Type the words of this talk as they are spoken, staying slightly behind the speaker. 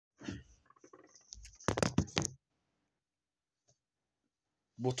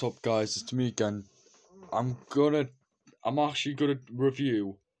What's up, guys? It's me again. I'm actually gonna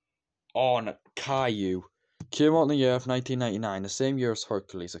review on Caillou. Came out in the year of 1999, the same year as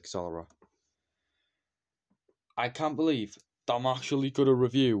Hercules, etc. I can't believe that I'm actually gonna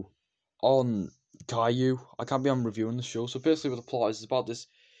review on Caillou. I can't believe I'm reviewing the show. So basically, what the plot is about this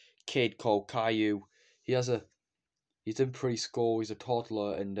kid called Caillou. He's in preschool. He's a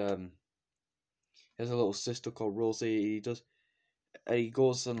toddler, and he has a little sister called Rosie. He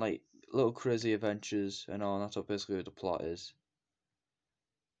goes on like little crazy adventures and all, and that's what basically the plot is.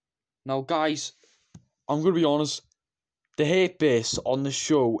 Now, guys, I'm gonna be honest. The hate base on the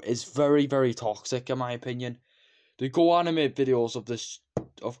show is very, very toxic, in my opinion. The Go Animate videos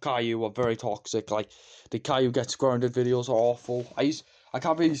of Caillou are very toxic. Like the Caillou Gets Grounded videos are awful. I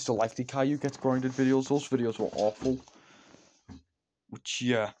can't believe I used to like the Caillou Gets Grounded videos. Those videos were awful. Which,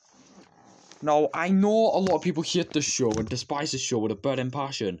 yeah. Now, I know a lot of people hate this show and despise this show with a burning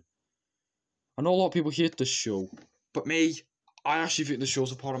passion. I know a lot of people hate this show, but me, I actually think the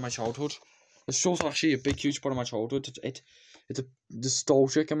show's a part of my childhood. The show's actually a big, huge part of my childhood. It's a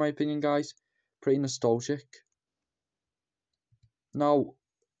nostalgic, in my opinion, guys. Pretty nostalgic. Now,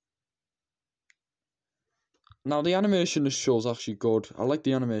 the animation in the show's actually good. I like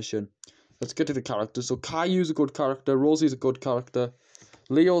the animation. Let's get to the characters. So, Caillou's a good character. Rosie's a good character.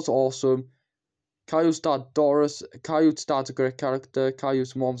 Leo's awesome. Caillou's dad's a great character.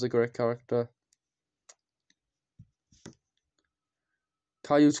 Caillou's mom's a great character.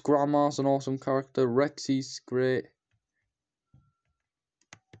 Caillou's grandma's an awesome character. Rexy's great.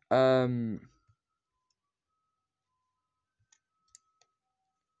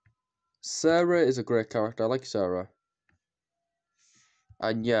 Sarah is a great character. I like Sarah.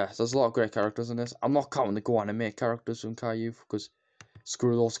 And yeah, there's a lot of great characters in this. I'm not counting the Go Animate characters from Caillou because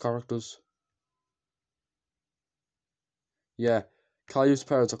screw those characters. Yeah, Caillou's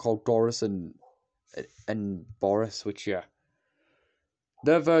parents are called Doris and Boris, which yeah.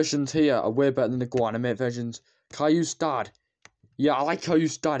 Their versions here are way better than the Go Animate versions. Caillou's dad. Yeah, I like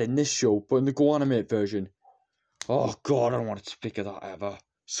Caillou's dad in this show, but in the Go Animate version. Oh god, I don't want to speak of that ever.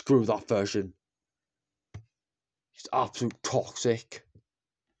 Screw that version. It's absolute toxic.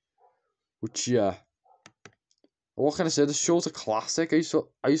 Which yeah. What can I say? The show's a classic. I used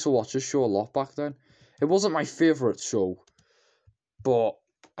to watch this show a lot back then. It wasn't my favourite show, but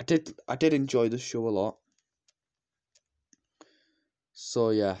I did enjoy the show a lot.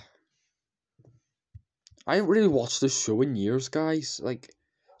 So yeah. I haven't really watched this show in years, guys. Like,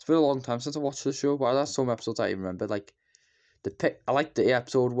 it's been a long time since I watched the show, but that's some episodes I even remember. Like I like the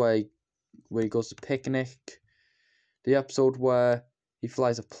episode where he goes to picnic. The episode where he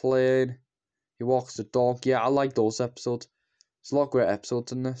flies a plane. He walks the dog. Yeah, I like those episodes. There's a lot of great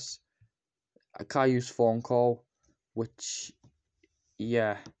episodes in this. A Caillou's phone call, which,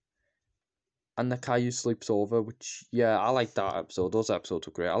 yeah. And the Caillou sleeps over, which, yeah, I like that episode. Those episodes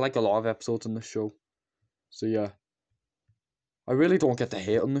are great. I like a lot of episodes in the show. So, yeah. I really don't get the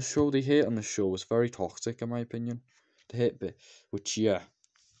hate on the show. The hate on the show is very toxic, in my opinion. The hate bit, which, yeah.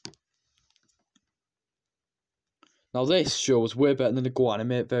 Now, this show is way better than the Go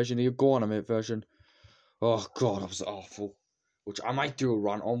Animate version. The Go Animate version, oh, God, that was awful. Which I might do a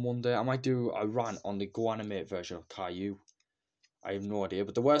rant on one day. I might do a rant on the Go Animate version of Caillou. I have no idea.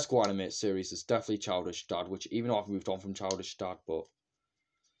 But the worst Go Animate series is definitely Childish Dad, which even though I've moved on from Childish Dad, but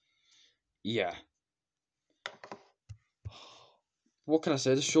yeah. What can I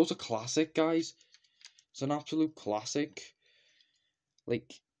say? This show's a classic, guys. It's an absolute classic.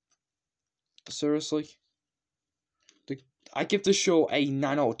 Like, seriously. I give the show a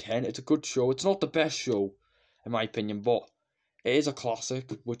 9 out of 10. It's a good show. It's not the best show, in my opinion, but it is a classic,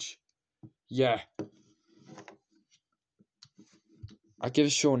 which, yeah. I give the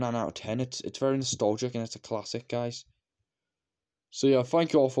show a 9 out of 10. It's very nostalgic and it's a classic, guys. So yeah,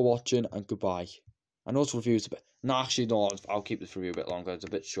 thank you all for watching and goodbye. I know this review's a bit... No, actually, no, I'll keep this review a bit longer. It's a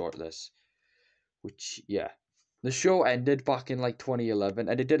bit short, this. Which, yeah. The show ended back in, like, 2011,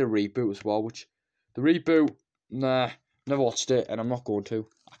 and it did a reboot as well, which... The reboot, nah, never watched it, and I'm not going to.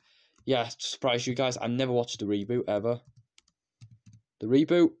 Yeah, to surprise you guys, I've never watched the reboot, ever. The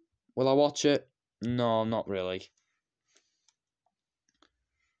reboot, will I watch it? No, not really.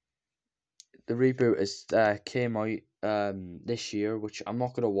 The reboot is came out this year, which I'm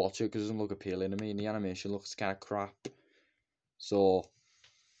not gonna watch it because it doesn't look appealing to me, and the animation looks kind of crap. So,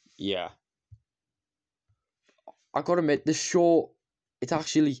 yeah, I gotta admit, this show,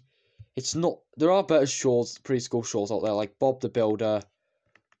 it's not. There are better shows, preschool shows out there, like Bob the Builder,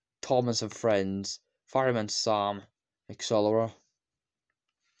 Thomas and Friends, Fireman Sam, etc.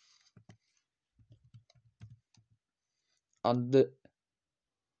 And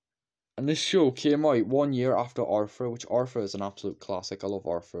And this show came out 1 year after Arthur, which Arthur is an absolute classic. I love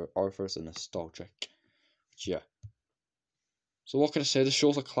Arthur. Arthur's a nostalgic. But yeah. So what can I say? The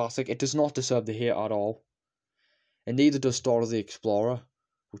show's a classic. It does not deserve the hate at all. And neither does Dora the Explorer.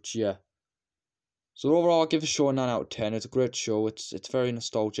 Which, yeah. So overall, I'll give the show a 9 out of 10. It's a great show. It's very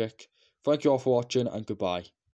nostalgic. Thank you all for watching, and goodbye.